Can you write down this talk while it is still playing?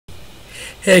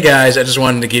Hey guys, I just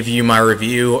wanted to give you my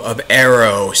review of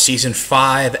Arrow Season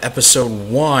 5, Episode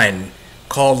 1,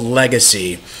 called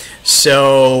Legacy.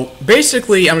 So,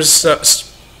 basically, I'm just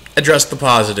address the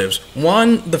positives.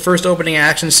 One, the first opening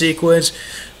action sequence,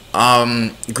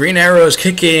 Green Arrow is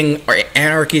kicking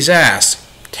Anarchy's ass.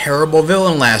 Terrible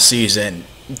villain last season.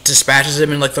 Dispatches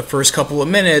him in like the first couple of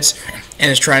minutes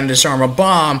and is trying to disarm a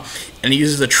bomb, and he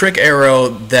uses the trick arrow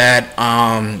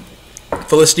that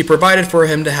Felicity provided for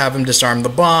him to have him disarm the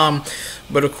bomb.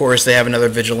 But of course they have another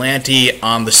vigilante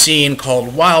on the scene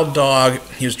called Wild Dog.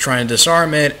 He was trying to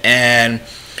disarm it, and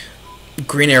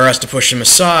Green Arrow has to push him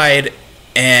aside,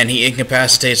 and he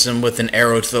incapacitates him with an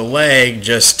arrow to the leg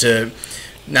just to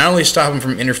not only stop him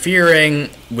from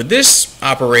interfering with this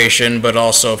operation, but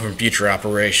also from future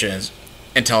operations,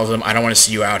 and tells him, I don't want to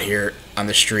see you out here on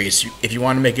the streets. If you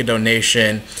want to make a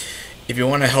donation, if you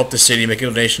want to help the city, make a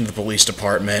donation to the police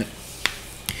department.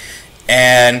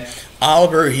 And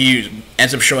Oliver, he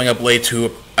ends up showing up late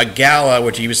to a gala,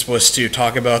 which he was supposed to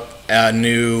talk about a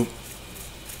new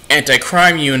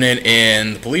anti-crime unit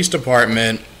in the police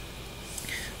department,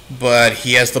 but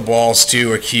he has the balls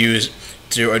to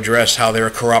address how there are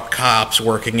corrupt cops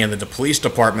working in the police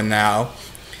department now.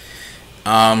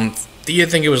 Thea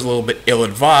think it was a little bit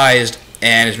ill-advised,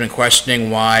 and has been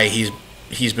questioning why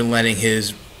he's been letting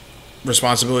his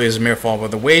responsibility as mayor fall by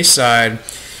the wayside.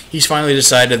 He's finally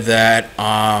decided that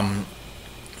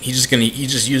he's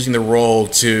just using the role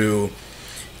to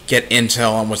get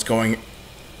intel on what's going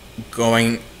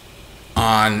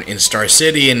on in Star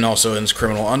City and also in this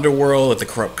criminal underworld with the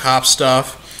corrupt cop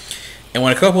stuff. And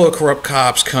when a couple of corrupt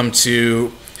cops come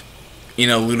to,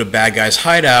 loot a bad guy's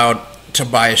hideout,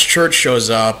 Tobias Church shows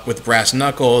up with brass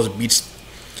knuckles, beats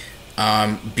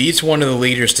one of the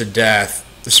leaders to death,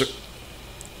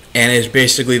 and is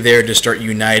basically there to start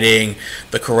uniting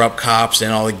the corrupt cops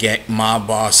and all the mob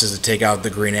bosses to take out the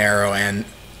Green Arrow and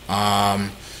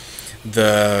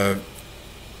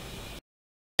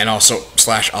also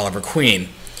slash Oliver Queen.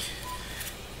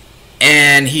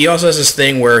 And he also has this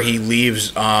thing where he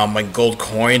leaves like gold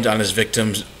coins on his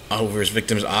victims over his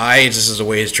victims' eyes. This is a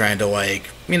way he's trying to it's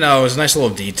a nice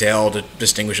little detail to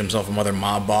distinguish himself from other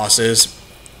mob bosses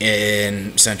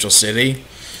in Star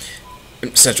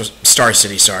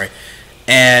City, sorry.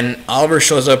 And Oliver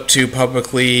shows up to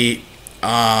publicly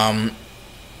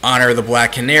honor the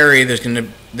Black Canary.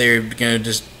 They're gonna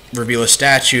just reveal a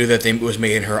statue that was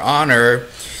made in her honor,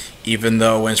 even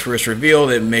though when it's first revealed,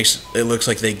 it looks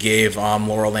like they gave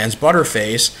Laurel Lance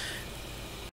Butterface.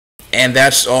 And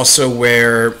that's also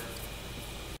where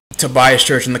Tobias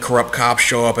Church and the corrupt cops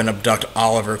show up and abduct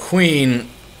Oliver Queen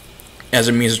as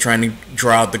a means of trying to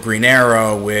draw out the Green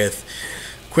Arrow, with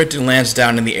Quentin Lance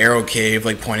down in the Arrow Cave,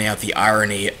 pointing out the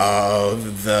irony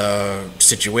of the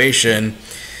situation.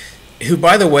 Who,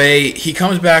 by the way, he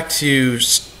comes back to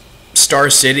Star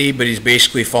City, but he's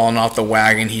basically fallen off the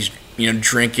wagon. He's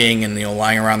drinking and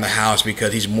lying around the house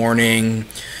because he's mourning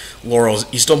Laurel's.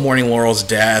 He's still mourning Laurel's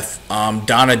death.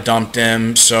 Donna dumped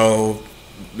him, so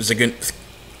it was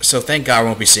so thank God we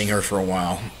won't be seeing her for a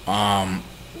while.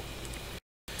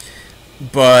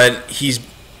 But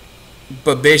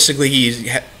basically he's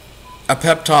a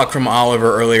pep talk from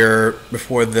Oliver earlier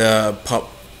before the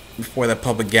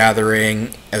public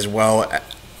gathering as well.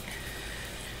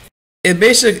 He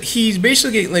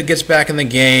basically gets back in the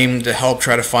game to help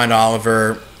try to find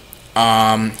Oliver.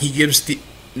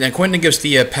 Quentin gives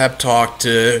Thea a pep talk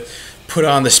to put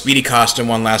on the Speedy costume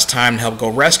one last time to help go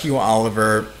rescue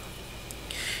Oliver.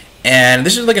 And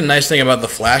this is a nice thing about the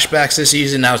flashbacks this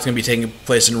season. Now it's going to be taking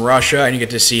place in Russia, and you get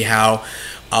to see how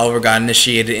Oliver got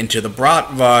initiated into the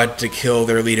Bratva to kill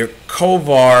their leader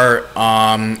Kovar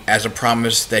as a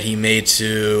promise that he made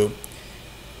to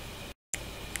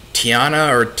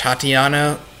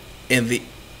Tatiana in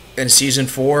season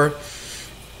 4.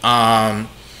 So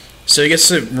he gets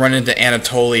to run into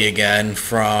Anatoly again,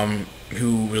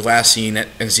 who was last seen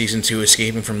in season 2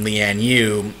 escaping from Lian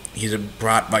Yu. He's a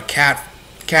Bratva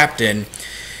captain,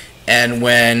 and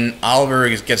when Oliver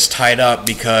gets tied up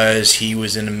because he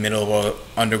was in the middle of an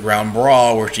underground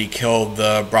brawl where he killed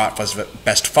the Bratva's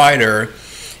best fighter,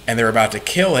 and they're about to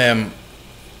kill him,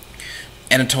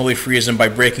 Anatoly frees him by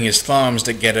breaking his thumbs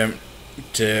to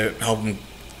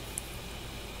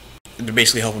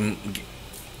basically help him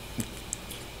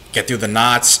get through the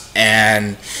knots.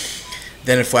 And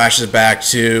then it flashes back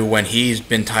to when he's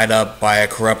been tied up by a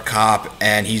corrupt cop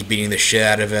and he's beating the shit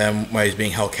out of him while he's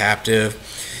being held captive.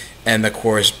 And of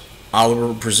course,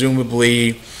 Oliver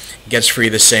presumably gets free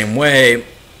the same way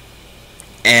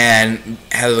and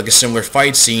has a similar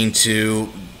fight scene to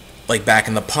back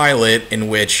in the pilot, in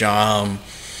which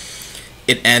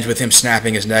it ends with him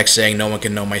snapping his neck, saying, "No one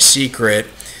can know my secret."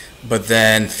 But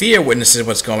then Thea witnesses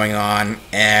what's going on,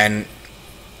 and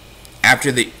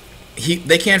after they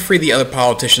can't free the other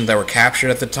politicians that were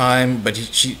captured at the time, but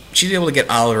she's able to get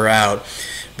Oliver out.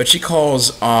 But she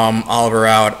calls Oliver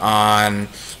out on,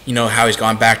 how he's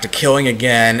gone back to killing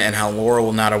again, and how Laurel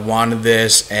will not have wanted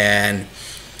this. And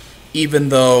even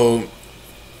though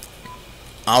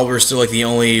Oliver's still like the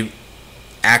only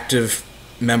active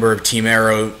member of Team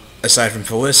Arrow aside from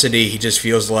Felicity, he just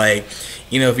feels like,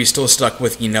 if he's still stuck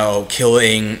with,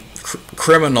 killing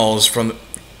criminals from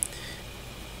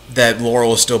that, Laurel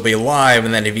will still be alive,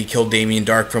 and then if he killed Damien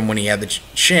Dark from when he had the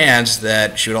chance,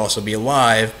 that she would also be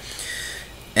alive.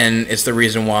 And it's the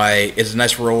reason why it's a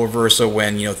nice role reversal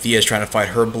when, Thea's trying to fight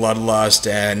her bloodlust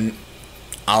and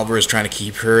Oliver is trying to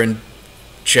keep her in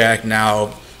check.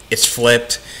 Now it's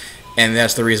flipped, and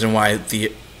that's the reason why Thea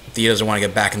doesn't want to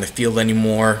get back in the field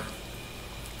anymore.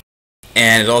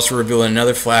 And it's also revealed in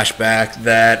another flashback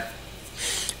that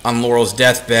on Laurel's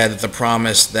deathbed, that the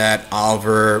promise that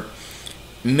Oliver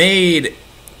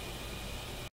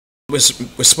was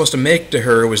supposed to make to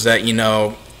her was that,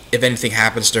 if anything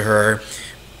happens to her,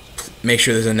 make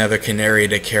sure there's another canary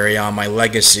to carry on my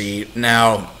legacy.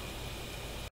 Now,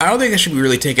 I don't think that should be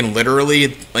really taken literally.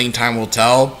 Time will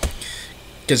tell.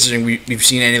 Considering we've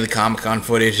seen any of the Comic-Con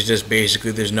footage, it's just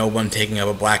basically there's no one taking up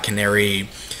a Black Canary,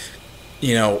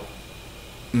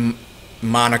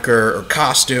 moniker or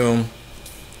costume.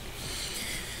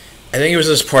 I think it was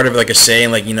just part of a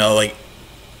saying,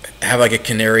 have a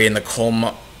canary in the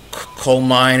coal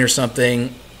mine or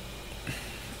something.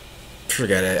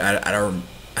 Forget it. I don't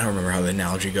remember how the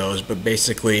analogy goes, but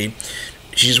basically,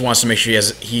 she just wants to make sure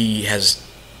he has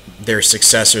their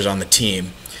successors on the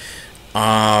team.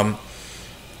 And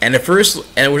at first,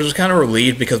 and it was kind of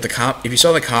relieved because if you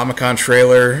saw the Comic-Con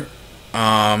trailer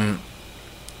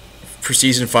for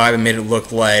season 5, it made it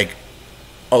look like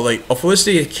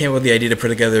Felicity came up with the idea to put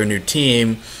together a new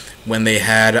team when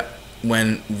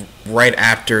right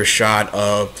after a shot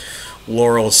of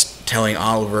Laurel's telling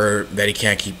Oliver that he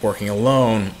can't keep working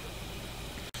alone.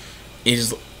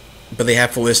 But they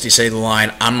have Felicity say the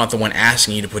line, "I'm not the one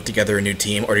asking you to put together a new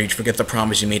team, or did you forget the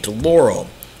promise you made to Laurel?"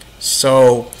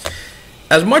 So,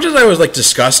 as much as I was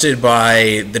disgusted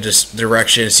by the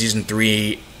direction season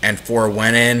 3 and 4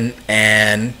 went in,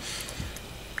 and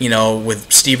with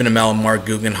Stephen Amell and Mark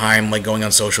Guggenheim going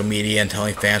on social media and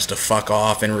telling fans to fuck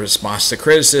off in response to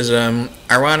criticism,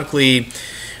 ironically,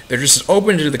 they're just as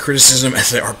open to the criticism as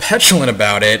they are petulant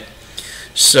about it.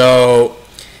 So,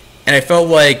 and I felt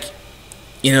like,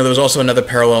 there was also another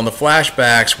parallel in the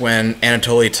flashbacks when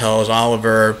Anatoly tells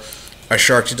Oliver, "A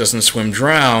shark that doesn't swim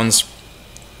drowns."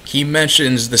 He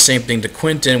mentions the same thing to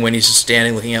Quentin when he's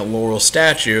standing looking at Laurel's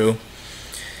statue.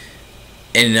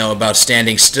 And about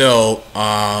standing still,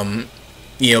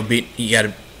 you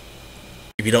gotta,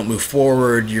 if you don't move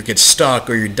forward, you get stuck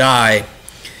or you die.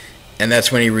 And that's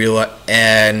when he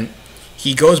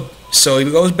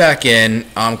goes back in.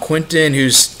 Quentin,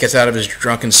 who gets out of his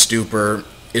drunken stupor,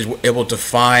 is able to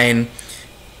find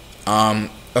a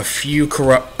few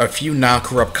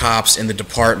non-corrupt cops in the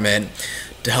department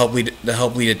to help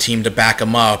lead a team to back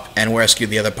him up and rescue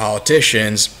the other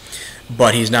politicians.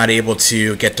 But he's not able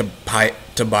to get to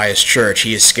Bias Church.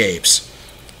 He escapes.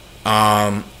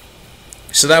 So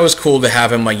that was cool to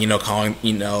have him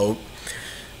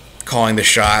calling the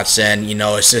shots and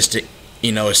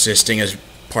assisting as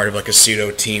part of a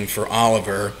pseudo team for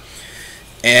Oliver.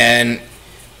 And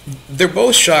they're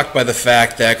both shocked by the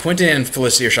fact that Quentin and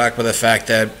Felicity are shocked by the fact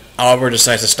that Oliver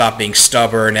decides to stop being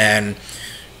stubborn and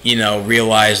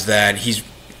realize that he's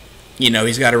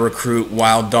got to recruit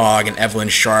Wild Dog and Evelyn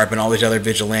Sharp and all these other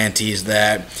vigilantes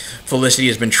that Felicity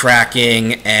has been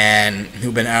tracking and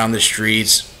who've been out on the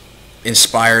streets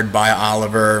inspired by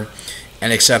Oliver,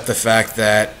 and accept the fact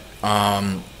that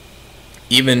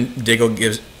even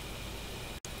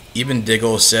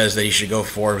Diggle says that he should go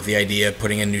forward with the idea of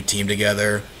putting a new team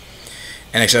together,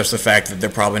 and accepts the fact that they're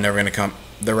probably never going to come.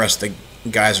 The rest of the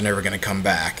guys are never going to come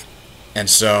back, and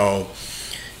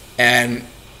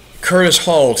Curtis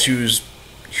Holt,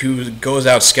 who goes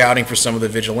out scouting for some of the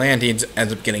vigilantes,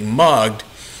 ends up getting mugged.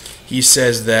 He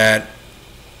says that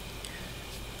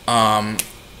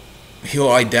he'll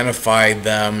identify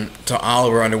them to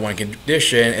Oliver under one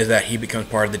condition, is that he becomes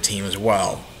part of the team as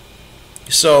well.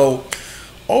 So,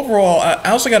 overall, I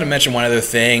also got to mention one other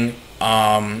thing.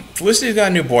 Felicity's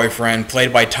got a new boyfriend,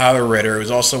 played by Tyler Ritter, who's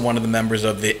also one of the members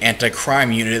of the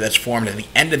anti-crime unit that's formed at the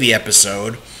end of the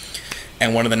episode,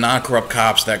 and one of the non-corrupt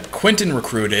cops that Quentin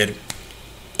recruited.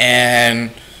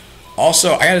 And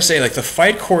Also, I gotta say, like, the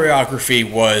fight choreography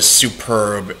was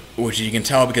superb, which you can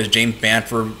tell because James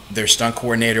Banford, their stunt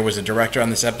coordinator, was the director on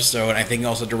this episode. I think he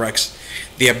also directs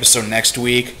the episode next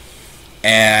week.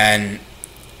 And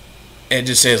it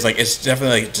just says, like, it's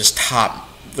definitely, like, just top,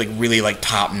 like, really, like,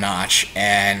 top notch.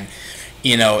 And,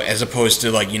 you know, as opposed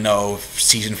to, like, you know,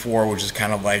 season 4, which is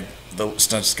kind of like, the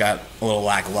stunts got a little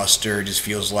lackluster. It just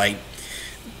feels like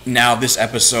now this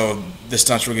episode, the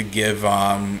stunts really could give,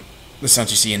 the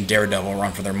stunts you see in Daredevil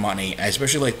run for their money. I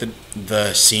especially like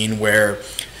the scene where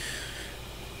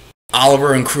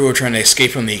Oliver and crew are trying to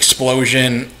escape from the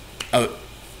explosion of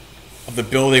the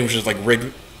building, which is like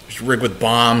rigged with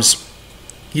bombs.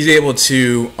 He's able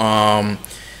to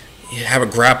have a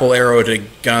grapple arrow to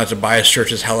get on Tobias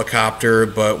Church's helicopter,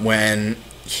 but when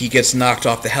he gets knocked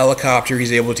off the helicopter,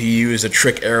 he's able to use a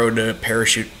trick arrow to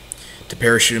parachute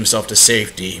himself to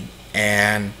safety.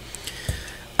 And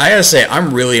I gotta say,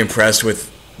 I'm really impressed with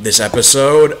this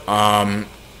episode.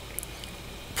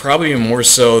 Probably even more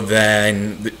so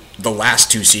than the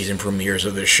last 2 season premieres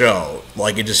of the show.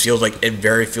 Like, it just feels like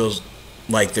feels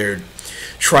like they're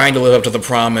trying to live up to the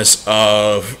promise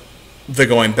of the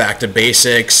going back to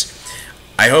basics.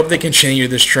 I hope they continue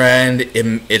this trend.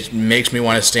 It makes me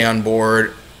want to stay on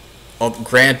board.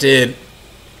 Granted,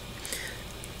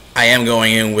 I am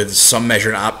going in with some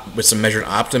measured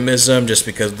optimism, just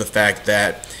because of the fact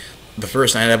that the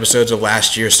first 9 episodes of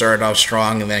last year started off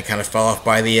strong and then it kind of fell off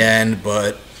by the end.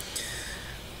 But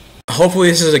hopefully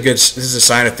this is a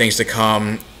sign of things to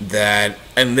come.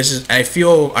 I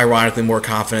feel ironically more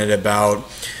confident about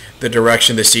the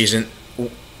direction this season,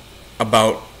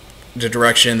 about the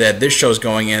direction that this show's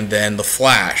going in, than The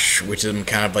Flash, which I'm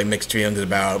kind of like mixed feelings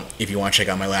about if you want to check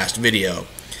out my last video.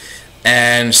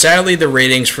 And sadly, the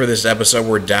ratings for this episode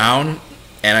were down,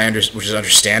 which is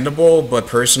understandable. But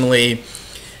personally,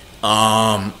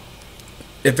 at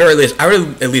very least,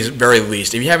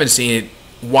 if you haven't seen it,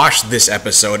 watch this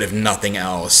episode if nothing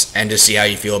else, and just see how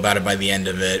you feel about it by the end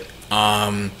of it.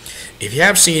 If you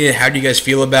have seen it, how do you guys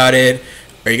feel about it?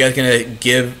 Are you guys gonna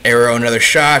give Arrow another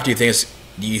shot?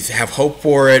 Do you have hope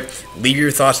for it? Leave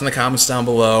your thoughts in the comments down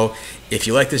below. If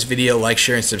you like this video, like,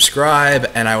 share, and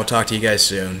subscribe, and I will talk to you guys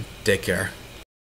soon. Take care.